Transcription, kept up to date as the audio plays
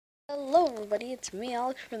Hello everybody, it's me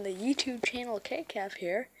Alex from the YouTube channel KCAF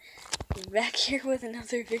here. I'm back here with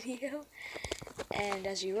another video. And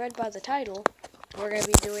as you read by the title, we're going to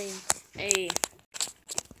be doing a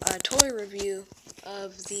toy review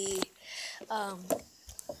of the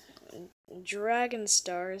Dragon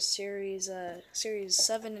Stars series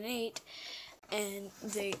 7 and 8. And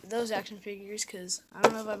those action figures, because I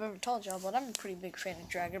don't know if I've ever told y'all, but I'm a pretty big fan of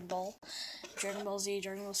Dragon Ball Z,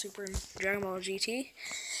 Dragon Ball Super, and Dragon Ball GT.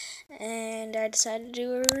 And I decided to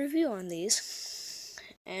do a review on these.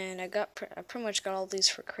 And I pretty much got all these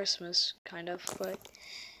for Christmas, kind of,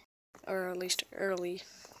 or at least early,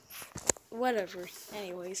 whatever.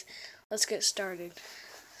 Anyways, let's get started.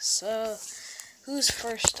 So, who's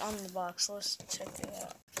first on the box? Let's check it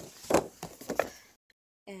out.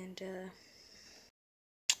 And,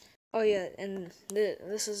 oh yeah, and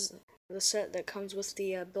this is the set that comes with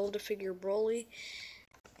the Build-A-Figure Broly,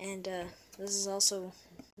 and this is also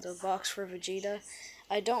the box for Vegeta.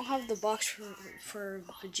 I don't have the box for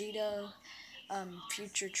Vegeta,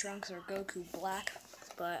 Future Trunks, or Goku Black,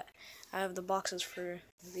 but I have the boxes for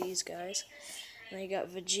these guys. And then you got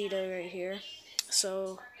Vegeta right here.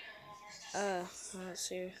 So, let's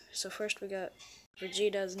see. So first we got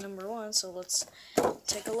Vegeta as number 1, so let's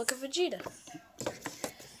take a look at Vegeta.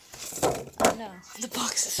 Oh no, the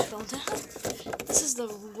boxes fell down. This is the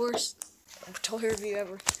worst toy review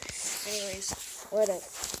ever. Anyways, whatever.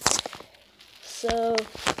 So,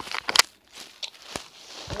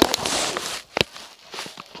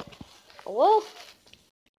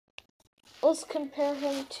 let's compare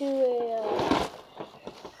him to a.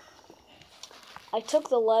 I took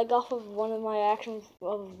the leg off of one of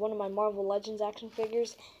my Marvel Legends action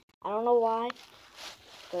figures. I don't know why,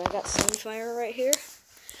 but I got Sunfire right here,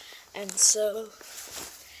 and so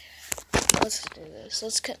let's do this.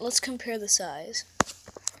 Let's compare the size.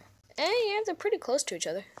 And yeah, they're pretty close to each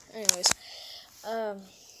other. Anyways,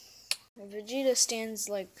 Vegeta stands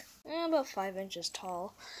like about 5 inches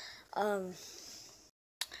tall.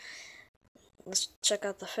 Let's check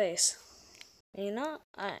out the face. You know,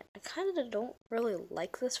 I kind of don't really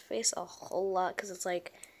like this face a whole lot because it's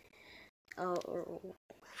like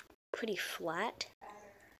pretty flat,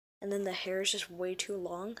 and then the hair is just way too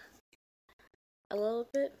long. A little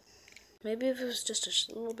bit. Maybe if it was just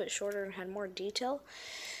a little bit shorter and had more detail.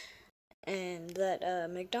 And that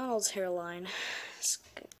McDonald's hairline,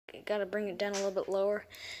 gotta bring it down a little bit lower.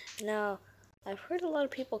 Now, I've heard a lot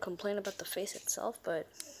of people complain about the face itself, but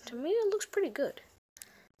to me it looks pretty good.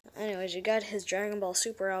 Anyways, you got his Dragon Ball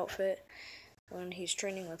Super outfit when he's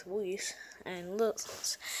training with Whis, and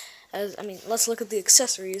let's look at the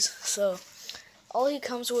accessories. So, all he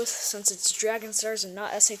comes with, since it's Dragon Stars and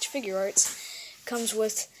not SH Figure Arts, comes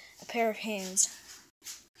with a pair of hands.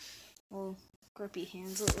 Well, grippy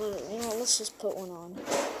hands. Let's just put one on,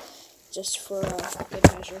 just for good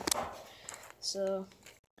measure. So,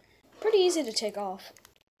 pretty easy to take off.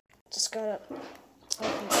 Just gotta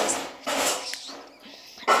open this.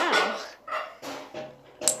 Ow!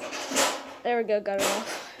 There we go, got it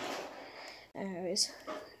off. Anyways,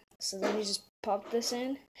 so then you just pop this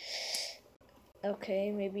in. Okay,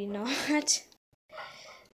 maybe not.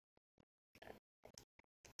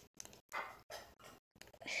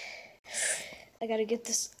 I gotta get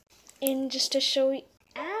this in just to show you.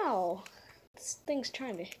 Ow! This thing's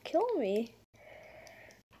trying to kill me.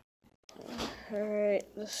 Alright,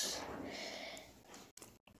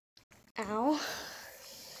 Ow.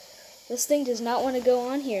 This thing does not want to go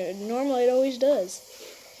on here. Normally it always does.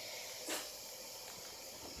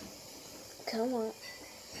 Come on.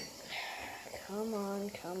 Come on,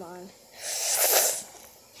 come on.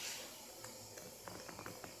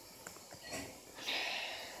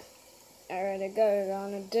 Alright, I got it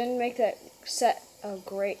on. It didn't make that oh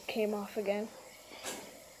great, came off again. I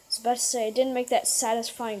was about to say, it didn't make that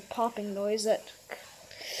satisfying popping noise that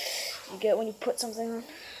you get when you put something on.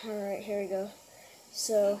 Alright, here we go.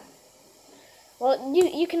 So, well,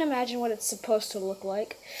 you can imagine what it's supposed to look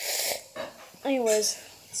like. Anyways,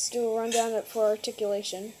 let's do a rundown for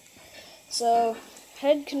articulation. So,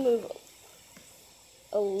 head can move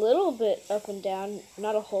a little bit up and down,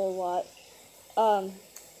 not a whole lot.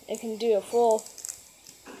 It can do a full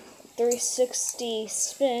 360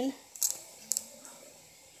 spin.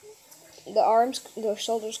 The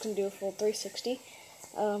shoulders can do a full 360.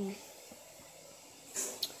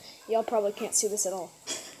 Y'all probably can't see this at all.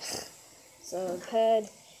 So the head,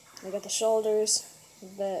 we got the shoulders,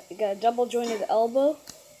 you got a double jointed elbow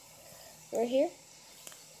right here.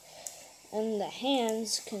 And the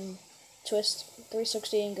hands can twist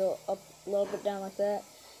 360 and go up a little bit down like that.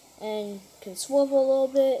 And can swivel a little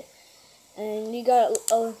bit. And you got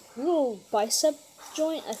a little bicep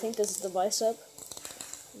joint. I think this is the bicep.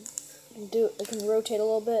 It can rotate a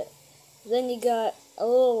little bit. Then you got a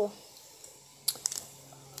little.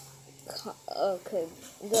 Okay,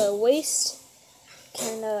 the waist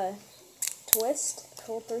can twist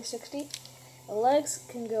full 360. The legs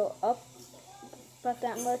can go up about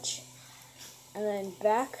that much, and then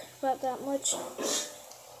back about that much.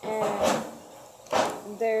 And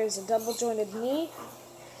there's a double jointed knee,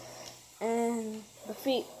 and the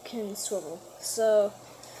feet can swivel. So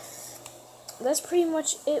that's pretty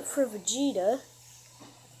much it for Vegeta.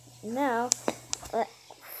 Now,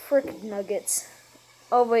 frick nuggets.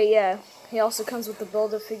 Oh wait, yeah, he also comes with the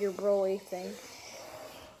Build-A-Figure Broly thing.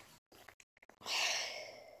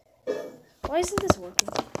 Why isn't this working?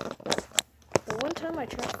 The one time I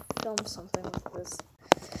tried to film something with this.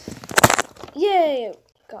 Yay!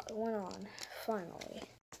 Got one on, finally.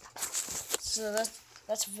 So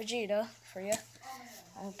that's Vegeta for you.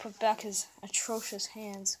 I'll put back his atrocious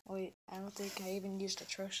hands. Wait, I don't think I even used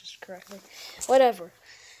atrocious correctly. Whatever.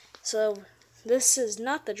 So, this is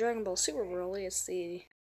not the Dragon Ball Super Broly, it's the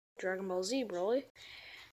Dragon Ball Z Broly.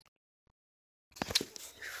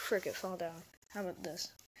 Frick, it fell down. How about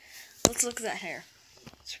this? Let's look at that hair.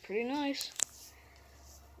 It's pretty nice.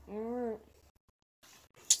 Alright.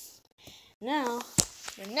 Now,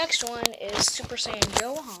 the next one is Super Saiyan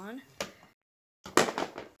Gohan.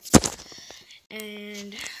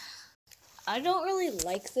 And I don't really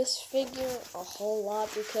like this figure a whole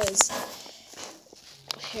lot because,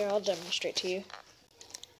 here, I'll demonstrate to you.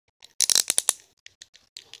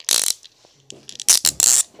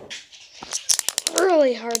 It's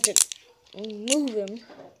really hard to move him.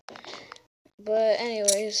 But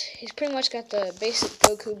anyways, he's pretty much got the basic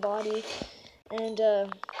Goku body. And, well,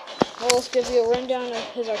 let's give you a rundown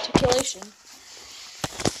of his articulation.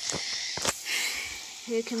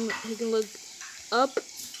 He can look up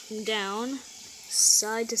and down,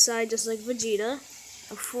 side to side, just like Vegeta.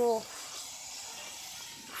 A full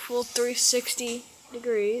 360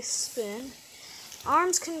 degrees spin.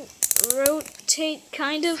 Arms can rotate,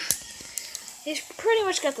 kind of. He's pretty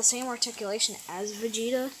much got the same articulation as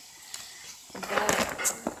Vegeta,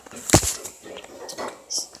 but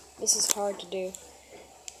this is hard to do.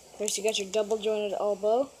 First, you got your double jointed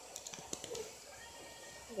elbow.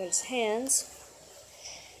 You got his hands.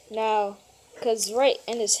 Now, because right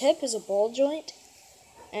in his hip is a ball joint,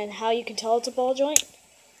 and how you can tell it's a ball joint?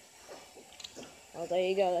 Well, there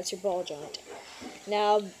you go, that's your ball joint.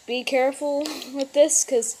 Now, be careful with this,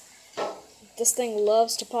 because this thing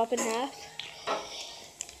loves to pop in half.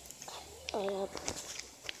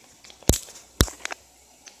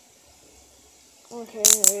 Okay,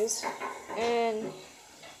 anyways. And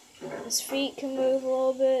his feet can move a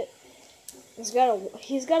little bit. He's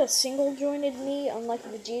got a single jointed knee, unlike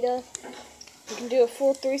Vegeta. He can do a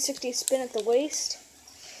full 360 spin at the waist.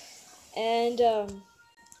 And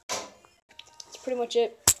that's pretty much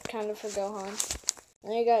it, kind of, for Gohan.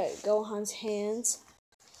 Then you got Gohan's hands.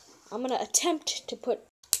 I'm gonna attempt to put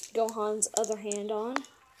Gohan's other hand on.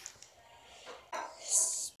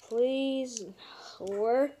 Please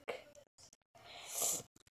work.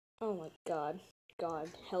 Oh my God. God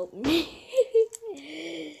help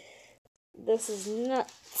me. This is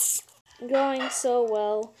not going so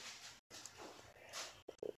well.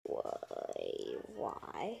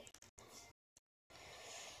 Why?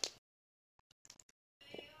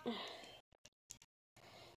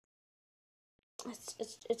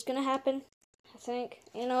 It's gonna happen, I think.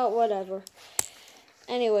 You know what, whatever.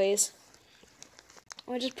 Anyways,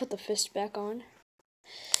 I'm gonna just put the fist back on.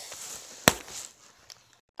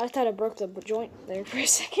 I thought I broke the joint there for a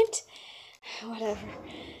second. Whatever.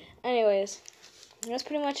 Anyways, that's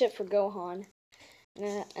pretty much it for Gohan.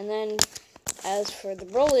 And then, as for the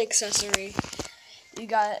Broly accessory, you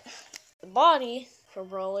got the body for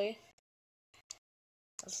Broly.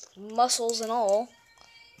 That's muscles and all.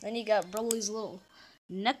 Then you got Broly's little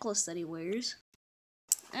necklace that he wears.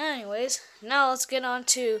 Anyways, now let's get on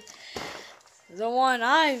to the one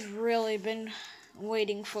I've really been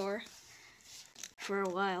waiting for a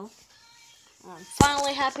while. I'm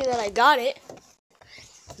finally happy that I got it.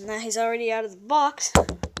 Now he's already out of the box,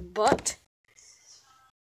 but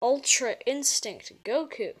Ultra Instinct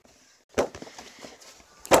Goku.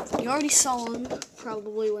 You already saw him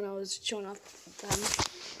probably when I was showing off them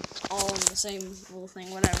all in the same little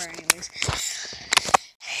thing, whatever, anyways.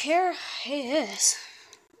 Here he is.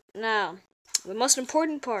 Now, the most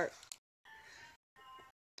important part.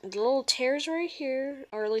 The little tears right here,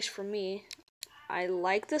 or at least for me, I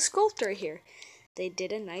like the sculpt right here. They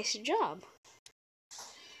did a nice job.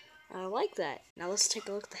 I like that. Now let's take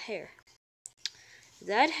a look at the hair.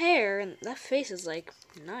 that hair and that face is like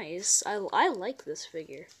nice. I like this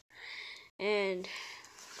figure. And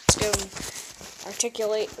let's go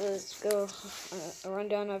articulate. Let's go a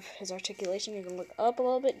rundown of his articulation. You can look up a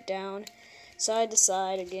little bit, down, side to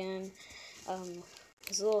side again.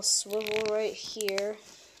 There's a little swivel right here.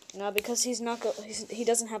 Now, because he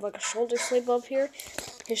doesn't have like a shoulder sleeve up here,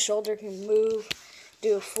 his shoulder can move,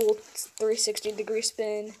 do a full 360-degree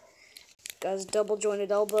spin. Got his double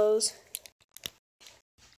jointed elbows,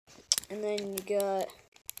 and then you got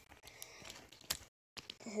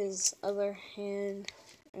his other hand.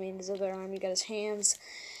 His other arm. You got his hands.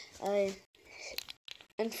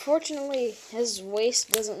 Unfortunately, his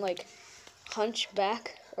waist doesn't like hunch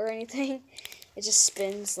back or anything. It just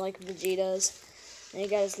spins like Vegeta's. And you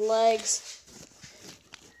got his legs,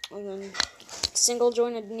 and then single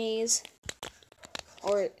jointed knees.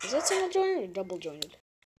 Or is that single jointed or double jointed?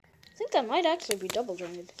 I think that might actually be double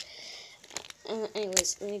jointed. And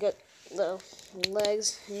anyways, then you got the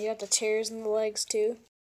legs, and you got the tears in the legs too.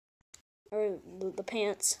 Or the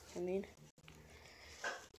pants, I mean.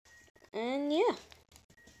 And yeah.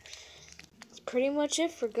 That's pretty much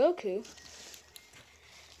it for Goku.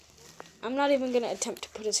 I'm not even gonna attempt to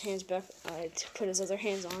put his hands back, to put his other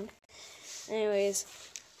hands on. Anyways,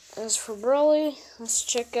 as for Broly, let's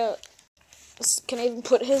check out. Can I even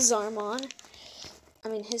put his arm on?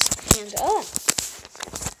 His hand.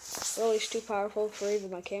 Broly's too powerful for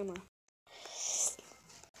even my camera.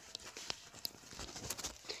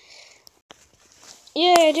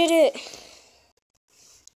 Yeah, I did it.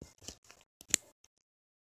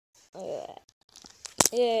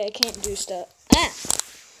 Yeah, I can't do stuff.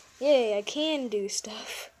 Yeah, I can do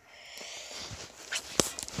stuff.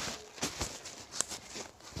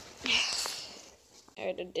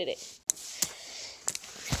 Alright, I did it.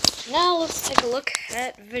 Now let's take a look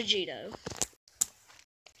at Vegito.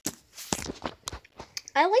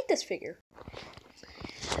 I like this figure.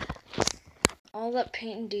 All that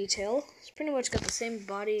paint and detail. It's pretty much got the same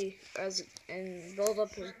body as and build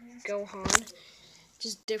up as Gohan.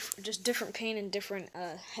 Just different paint and different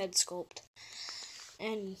head sculpt.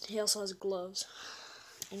 And he also has gloves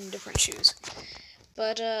and different shoes.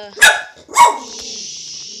 But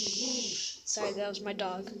sorry, that was my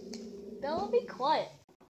dog. Bella, be quiet.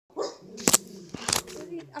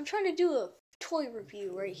 I'm trying to do a toy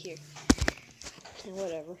review right here. And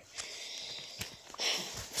whatever.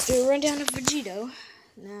 Let's do a rundown of Vegito.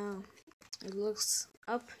 Now, it looks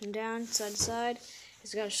up and down, side to side.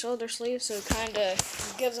 He's got a shoulder sleeve, so it kind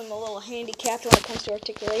of gives him a little handicap when it comes to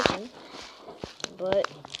articulation.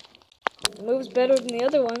 But it moves better than the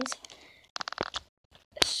other ones.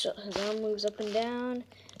 His arm moves up and down.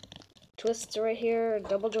 Twists right here,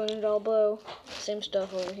 double jointed elbow. Same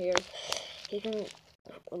stuff over here. He can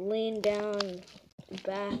lean down,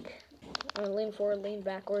 back, lean forward, lean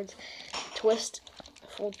backwards, twist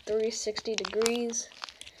full 360 degrees.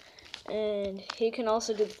 And he can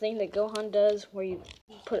also do the thing that Gohan does, where you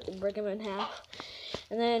break him in half.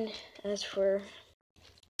 And then, as for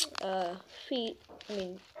feet,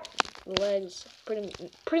 legs,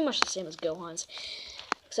 pretty much the same as Gohan's,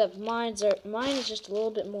 except mine is just a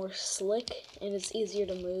little bit more slick and it's easier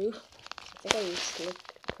to move. I think I used slick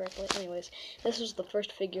correctly. Anyways, this was the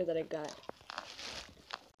first figure that I got,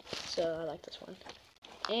 so I like this one.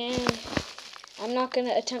 And I'm not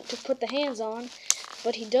gonna attempt to put the hands on,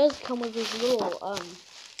 but he does come with his little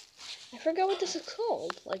I forgot what this is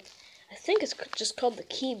called. Like, I think it's just called the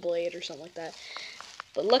Keyblade or something like that.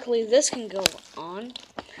 But luckily, this can go on.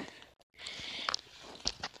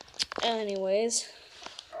 Anyways,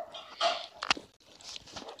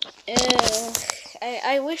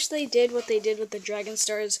 I wish they did what they did with the Dragon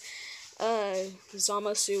Stars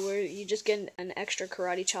Zamasu, where you just get an extra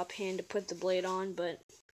karate chop hand to put the blade on, but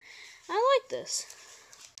I like this.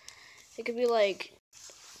 It could be like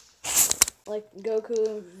Goku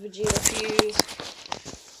and Vegeta fuse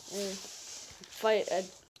and fight a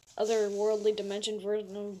otherworldly dimension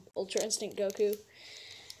version of Ultra Instinct Goku.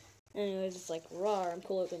 Anyways, it's like, rawr, I'm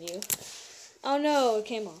cooler than you. Oh no, it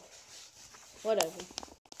came off. Whatever.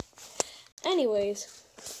 Anyways,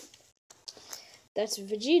 that's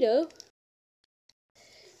Vegito.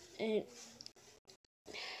 And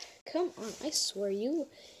come on, I swear, you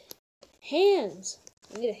hands.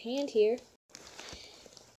 I need a hand here.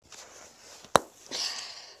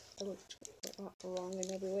 I looked wrong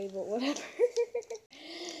in every way, but whatever.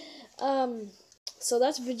 So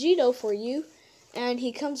that's Vegito for you. And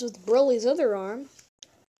he comes with Broly's other arm,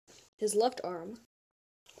 his left arm.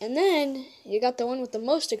 And then you got the one with the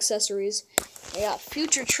most accessories. You got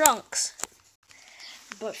Future Trunks.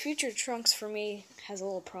 But Future Trunks for me has a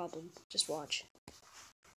little problem. Just watch.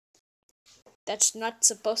 That's not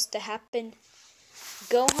supposed to happen.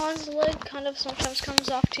 Gohan's leg kind of sometimes comes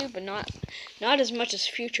off too, but not as much as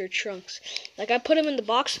future Trunks. Like, I put him in the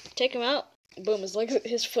box, take him out, boom,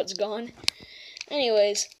 his foot's gone.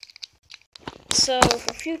 Anyways, so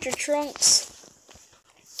for future Trunks,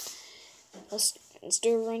 let's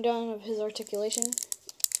do a rundown of his articulation.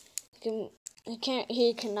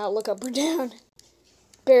 He cannot look up or down,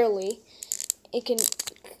 barely.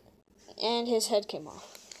 And his head came off.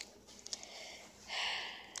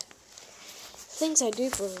 Things I do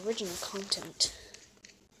for original content.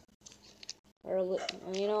 Or,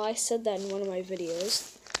 I said that in one of my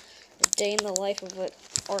videos. A day in the life of an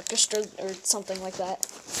orchestra or something like that.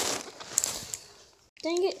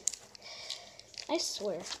 Dang it. I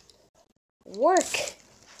swear. Work!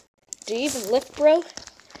 Do you even lift, bro?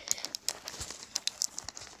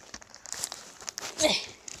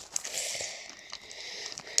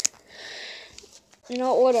 You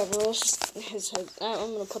know, whatever. Let's just his head.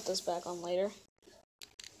 I'm gonna put this back on later.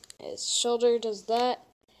 His shoulder does that,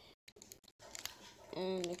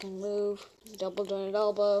 and it can move. Double jointed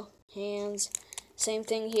elbow, hands. Same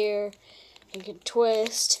thing here. You can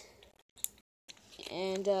twist,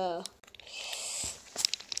 and I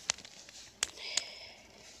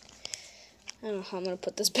don't know how I'm gonna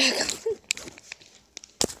put this back on.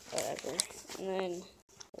 Whatever. And then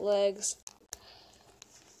legs.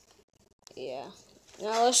 Yeah.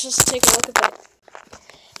 Now let's just take a look at that.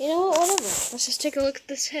 You know what? Whatever. Let's just take a look at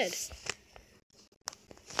this head.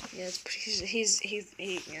 Yeah,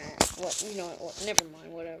 yeah. What? You know what? Never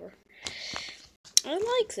mind. Whatever. I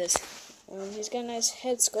like this. He's got a nice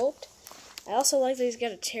head sculpt. I also like that he's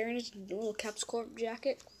got a tear in his little Caps Corp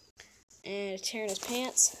jacket and a tear in his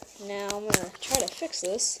pants. Now I'm gonna try to fix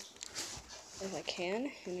this if I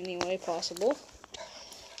can in any way possible,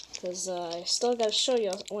 because I still gotta show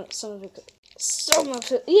you some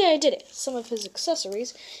of his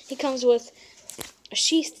accessories. He comes with a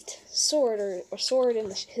sheathed sword,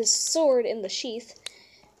 his sword in the sheath,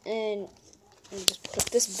 and just put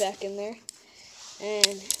this back in there, and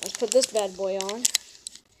let's put this bad boy on,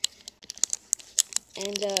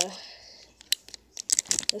 and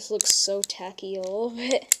this looks so tacky a little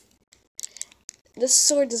bit. This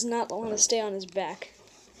sword does not want to stay on his back.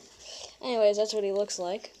 Anyways, that's what he looks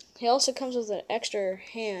like. He also comes with an extra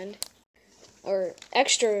hand, or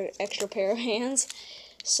extra pair of hands,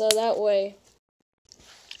 so that way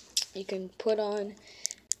you can put on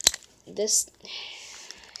this. I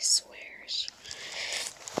swear,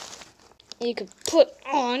 you can put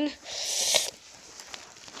on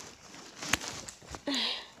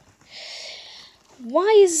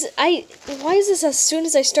why is this, as soon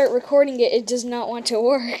as I start recording it does not want to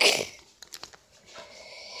work?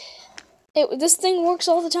 This thing works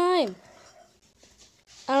all the time.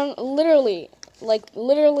 Literally,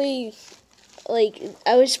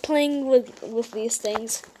 I was playing with these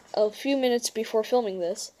things a few minutes before filming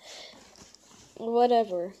this.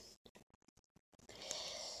 Whatever.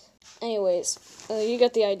 Anyways, you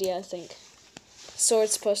got the idea, I think.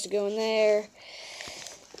 Sword's supposed to go in there.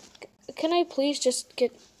 Can I please just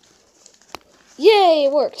get... Yay,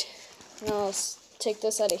 it worked. Now let's take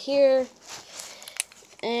this out of here.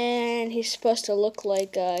 And he's supposed to look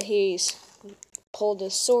like he's pulled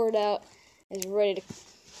his sword out, is ready to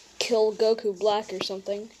kill Goku Black or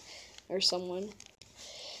something, or someone.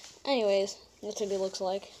 Anyways, that's what he looks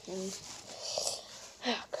like. And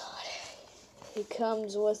oh god, he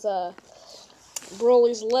comes with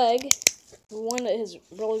Broly's leg,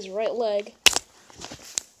 Broly's right leg,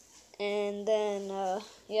 and then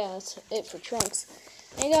yeah, that's it for Trunks.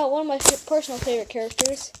 And you got one of my personal favorite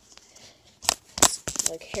characters.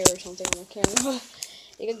 Like hair or something on the camera.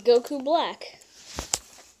 You got Goku Black.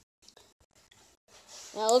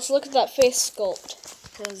 Now let's look at that face sculpt,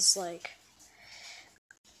 because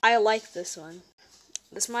I like this one.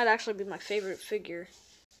 This might actually be my favorite figure.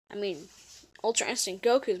 I mean, Ultra Instinct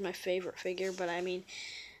Goku is my favorite figure, but I mean,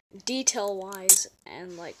 detail wise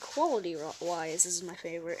and quality wise, this is my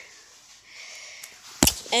favorite.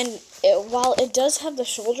 And while it does have the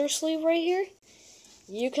shoulder sleeve right here,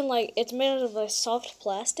 you can it's made out of a soft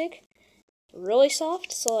plastic, really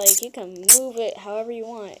soft, so you can move it however you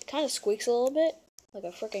want. It kind of squeaks a little bit, like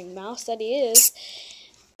a freaking mouse that he is.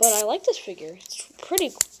 But I like this figure. It's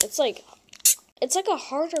pretty. It's like a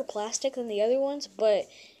harder plastic than the other ones, but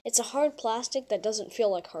it's a hard plastic that doesn't feel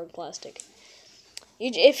like hard plastic.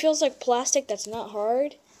 It feels like plastic that's not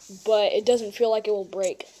hard, but it doesn't feel like it will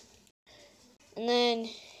break. And then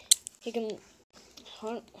he can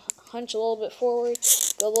hunch a little bit forward,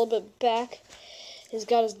 go a little bit back. He's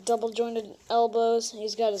got his double jointed elbows.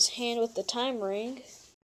 He's got his hand with the time ring.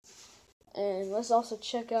 And let's also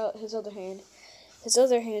check out his other hand. His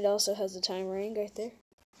other hand also has a time ring right there.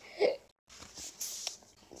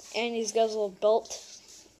 And he's got his little belt.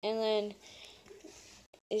 And then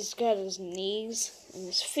he's got his knees and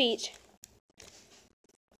his feet.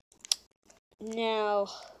 Now,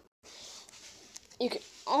 you can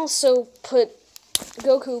also put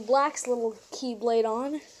Goku Black's little Keyblade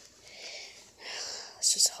on.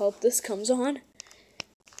 Let's just hope this comes on.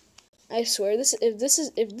 I swear, if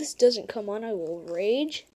this doesn't come on, I will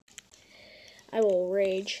rage. I will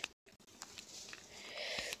rage.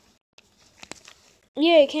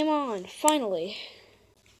 Yay, it came on, finally.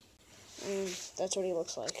 And that's what he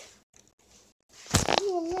looks like.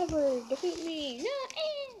 You will never defeat me.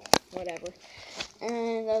 No, whatever.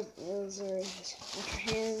 And those are his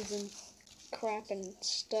extra hands and crap and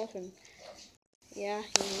stuff, and yeah,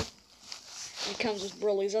 you know. It comes with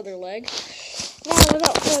Broly's other leg. Now,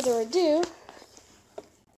 without further ado,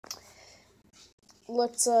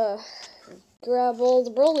 let's grab all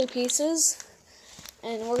the Broly pieces,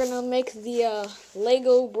 and we're gonna make the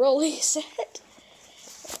Lego Broly set.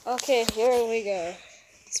 Okay, here we go.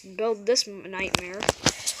 Let's build this nightmare.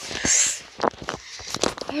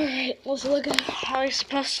 Alright, let's look at how he's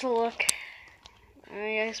supposed to look.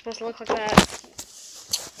 Yeah, he's supposed to look like that.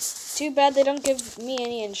 Too bad they don't give me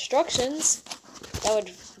any instructions.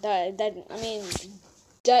 That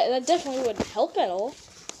definitely wouldn't help at all.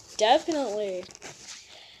 Definitely.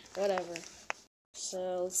 Whatever.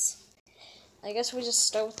 So, I guess we just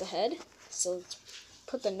start with the head. So, let's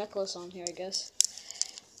put the necklace on here, I guess.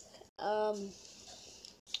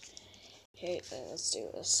 Okay, let's do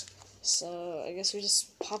this. So, I guess we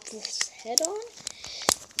just pop this head on.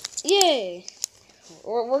 Yay!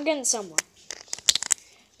 We're getting somewhere.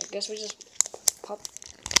 I guess we just pop.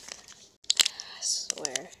 I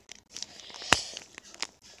swear.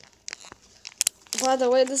 By the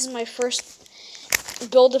way, this is my first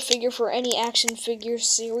Build-A-Figure for any action figure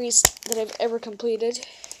series that I've ever completed.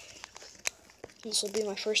 This will be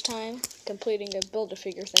my first time completing a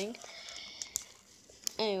Build-A-Figure thing.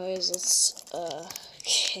 Anyways, let's,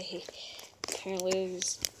 okay. Apparently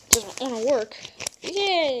this doesn't want to work.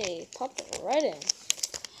 Yay! Pop it right in.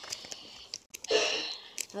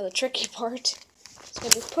 Now the tricky part is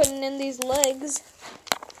going to be putting in these legs.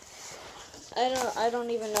 I don't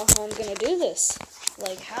even know how I'm going to do this.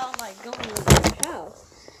 Like, how am I going to do it?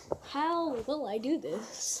 How will I do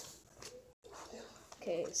this?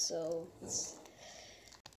 Okay, so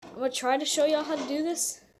I'm going to try to show y'all how to do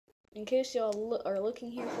this. In case y'all are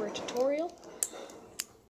looking here for a tutorial.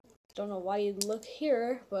 Don't know why you'd look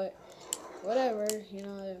here, but whatever. You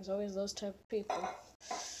know, there's always those type of people.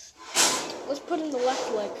 Let's put in the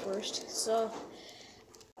left leg first. So,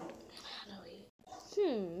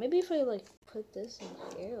 maybe if I like put this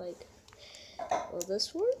in here, like, will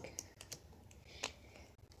this work?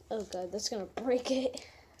 Oh god, that's gonna break it.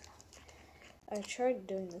 I tried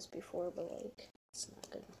doing this before, but like, it's not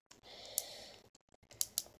good.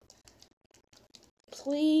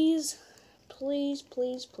 Please, please,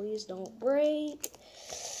 please, please don't break.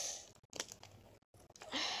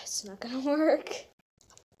 It's not gonna work.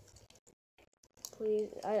 Please,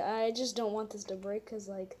 I just don't want this to break, because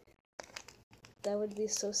like, that would be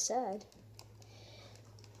so sad.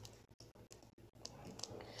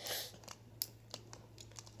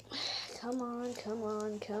 Come on, come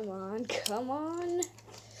on, come on, come on.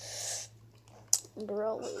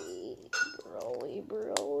 Broly, Broly,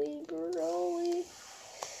 Broly, Broly.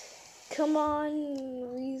 Come on,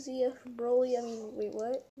 Reezy, Broly, I mean, wait,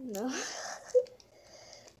 what? No.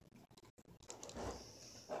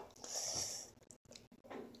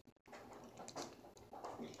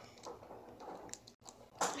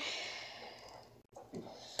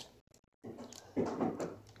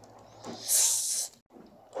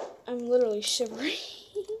 I'm literally shivering.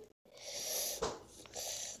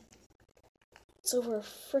 It's over a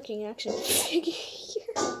freaking action figure here.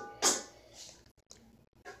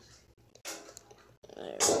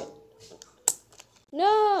 Alright.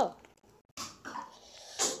 No!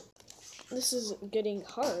 This is getting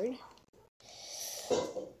hard.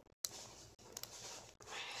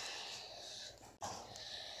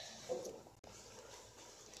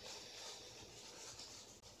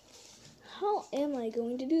 How am I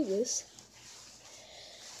going to do this?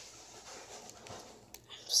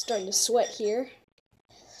 I'm starting to sweat here.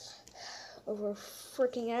 Over a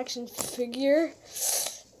freaking action figure.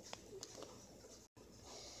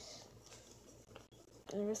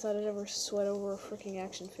 I never thought I'd ever sweat over a freaking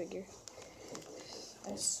action figure.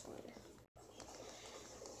 I swear.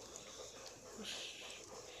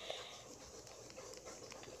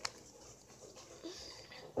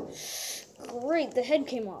 Great, the head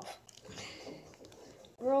came off.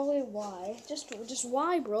 Broly, why? Just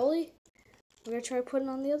why, Broly? We're gonna try putting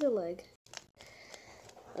on the other leg.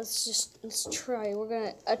 Let's try. We're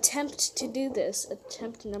gonna attempt to do this.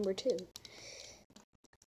 Attempt number 2.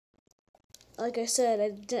 Like I said,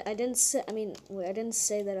 I didn't say. I didn't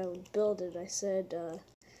say that I would build it. I said,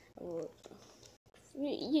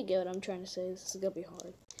 you get what I'm trying to say. This is gonna be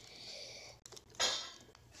hard.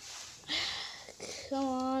 Come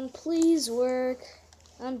on, please work.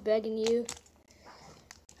 I'm begging you.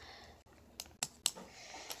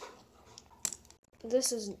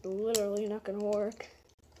 This is literally not gonna work.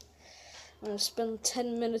 I'm gonna spend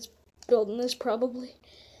 10 minutes building this probably.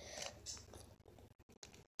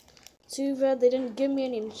 Too bad they didn't give me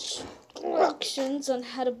any instructions on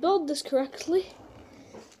how to build this correctly.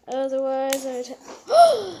 Otherwise,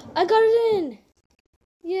 I got it in!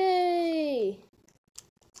 Yay!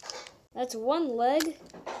 That's one leg.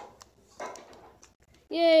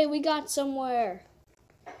 Yay, we got somewhere.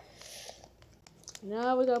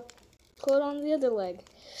 Now we gotta put on the other leg.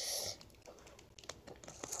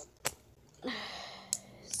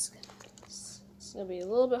 It's gonna be a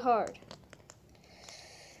little bit hard.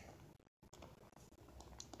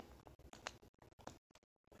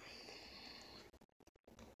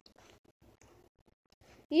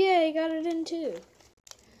 Yay, got it in too.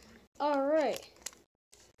 Alright.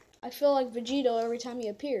 I feel like Vegito every time he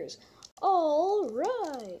appears.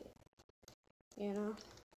 Alright. You know.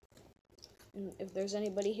 And if there's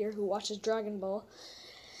anybody here who watches Dragon Ball.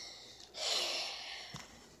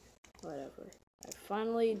 Whatever. I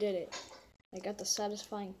finally did it. I got the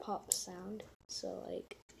satisfying pop sound. So,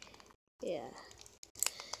 like, yeah.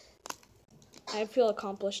 I feel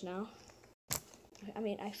accomplished now.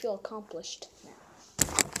 I feel accomplished now.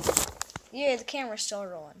 Yeah, the camera's still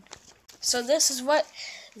rolling. So this is what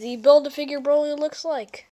the Build-A-Figure Broly looks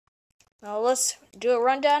like. Now let's do a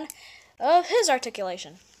rundown of his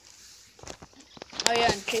articulation. Oh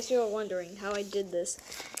yeah, in case you were wondering how I did this.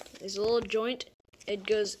 There's a little joint.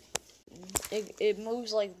 It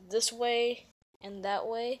moves like this way and that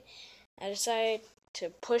way. I decided to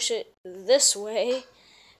push it this way,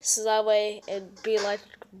 so that way it'd be like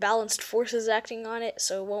balanced forces acting on it,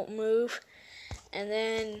 so it won't move. And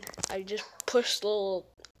then I just pushed the little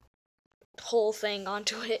whole thing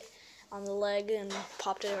onto it on the leg and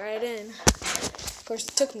popped it right in. Of course,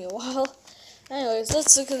 it took me a while. Anyways,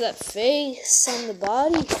 let's look at that face on the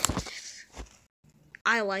body.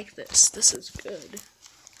 I like this. This is good.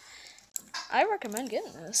 I recommend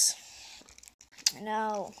getting this.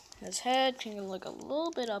 Now, his head can look a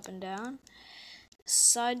little bit up and down,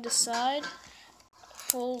 side to side,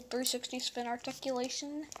 full 360 spin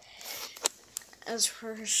articulation. As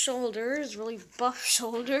for his shoulders, really buff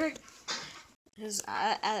shoulder.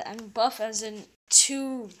 I'm buff as in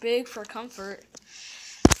too big for comfort.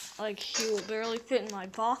 Like he will barely fit in my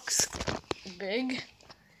box. Big.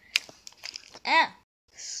 Ah!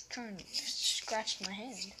 It's trying to scratch my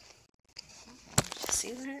hand.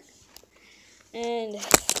 See that? And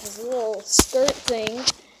his little skirt thing,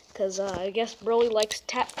 because I guess Broly likes to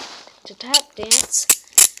tap dance.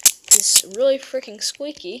 He's really freaking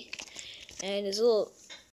squeaky. And his little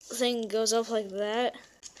thing goes up like that.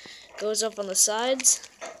 Goes up on the sides.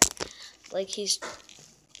 Like he's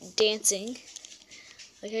dancing.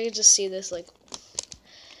 Like I can just see this like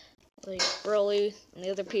Broly and the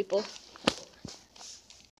other people.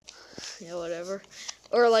 Yeah, whatever.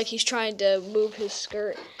 Or like he's trying to move his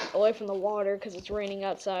skirt away from the water because it's raining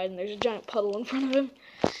outside and there's a giant puddle in front of him.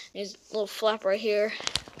 And his little flap right here.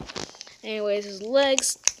 Anyways, his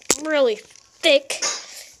legs really thick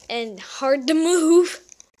and hard to move.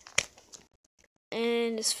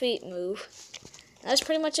 And his feet move. That's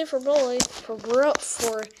pretty much it for Broly. For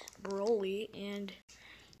Broly, and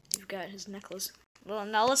you've got his necklace. Well,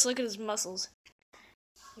 now let's look at his muscles.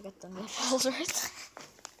 I got the nipples right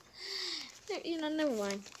there. You know, never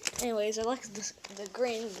mind. Anyways, I like the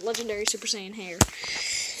green legendary Super Saiyan hair.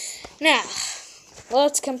 Now,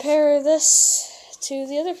 let's compare this to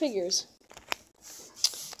the other figures.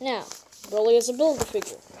 Now, Broly is a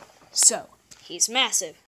Build-A-Figure, so he's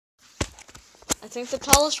massive. I think the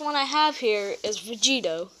tallest one I have here is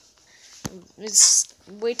Vegito. It's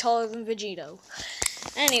way taller than Vegito.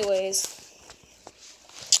 Anyways,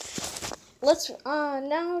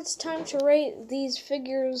 now it's time to rate these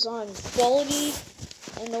figures on quality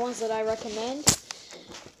and the ones that I recommend.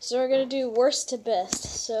 So we're gonna do worst to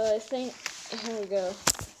best. So I think, here we go.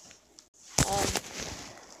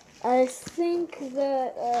 I think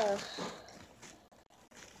that,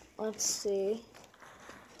 let's see.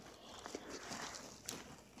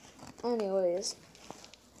 Anyways,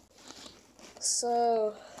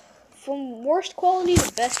 so from worst quality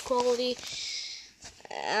to best quality,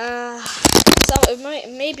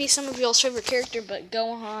 Maybe some of y'all's favorite character, but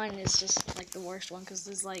Gohan is just like the worst one because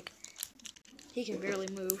there's like he can barely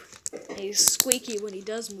move. And he's squeaky when he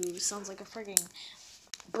does move. It sounds like a frigging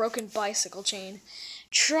broken bicycle chain.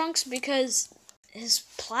 Trunks because his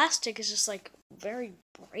plastic is just like very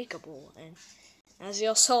breakable, and as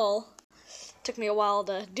y'all saw, took me a while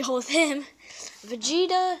to deal with him.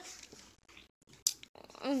 Vegeta,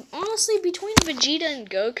 honestly, between Vegeta and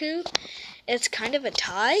Goku, it's kind of a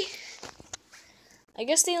tie. I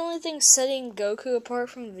guess the only thing setting Goku apart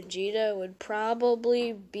from Vegeta would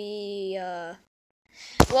probably be,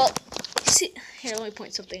 well, see, here, let me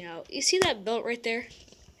point something out. You see that belt right there?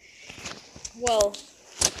 Well,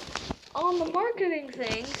 on the marketing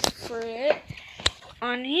thing for it,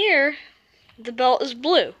 on here, the belt is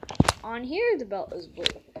blue. On here, the belt is blue.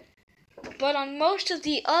 But on most of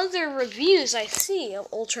the other reviews I see of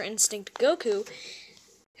Ultra Instinct Goku,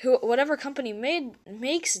 whatever company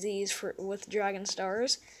makes these with Dragon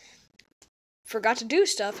Stars, forgot to do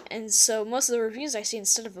stuff, and so most of the reviews I see,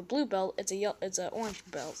 instead of a blue belt, it's a orange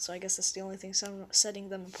belt. So I guess that's the only thing setting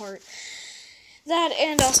them apart. That,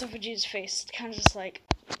 and also Vegeta's face, kind of just like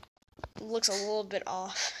looks a little bit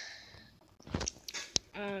off.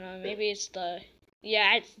 I don't know, maybe it's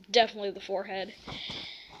it's definitely the forehead.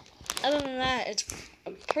 Other than that,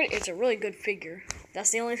 it's a really good figure. That's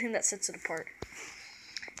the only thing that sets it apart.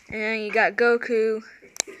 And you got Goku,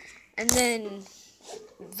 and then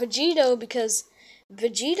Vegito, because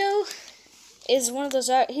Vegito is one of those,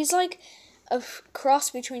 he's like a cross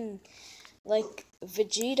between like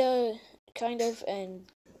Vegeta kind of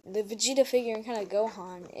and the Vegeta figure and kind of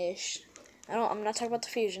Gohan-ish. I'm not talking about the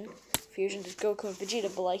fusion is Goku and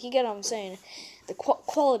Vegeta, but like you get what I'm saying, the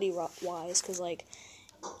quality wise, because like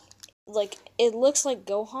it looks like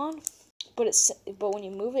Gohan, but when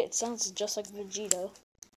you move it, it sounds just like Vegeta.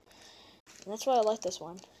 And that's why I like this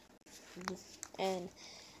one. And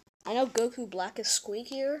I know Goku Black is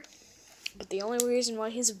squeakier, but the only reason why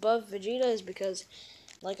he's above Vegeta is because,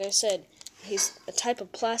 like I said, he's a type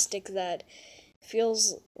of plastic that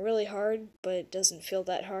feels really hard, but it doesn't feel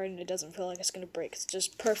that hard, and it doesn't feel like it's gonna break. It's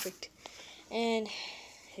just perfect. And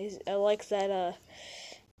I like that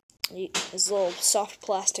his little soft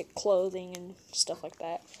plastic clothing and stuff like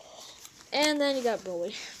that. And then you got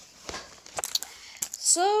Broly.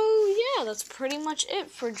 So yeah, that's pretty much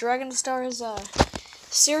it for Dragon Stars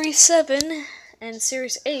Series 7 and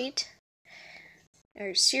Series 8.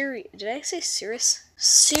 Or did I say Series?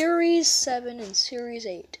 Series 7 and Series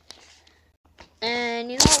 8.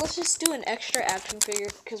 And you know what, let's just do an extra action figure,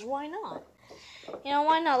 because why not? You know,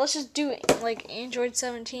 why not? Let's just do like Android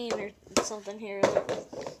 17 or something here.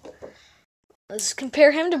 Let's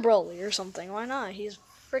compare him to Broly or something. Why not? He's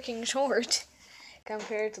freaking short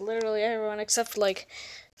compared to literally everyone except like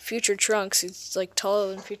Future Trunks. He's like taller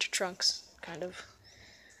than Future Trunks, kind of.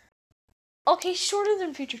 Okay, shorter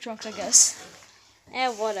than Future Trunks, I guess.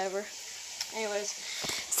 Whatever. Anyways,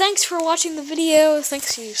 thanks for watching the video.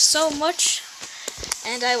 Thanks you so much.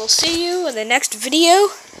 And I will see you in the next video.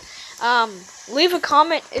 Leave a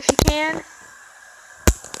comment if you can.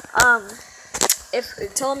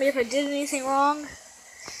 Tell me if I did anything wrong.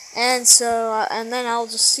 And then I'll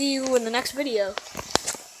just see you in the next video.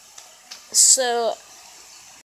 So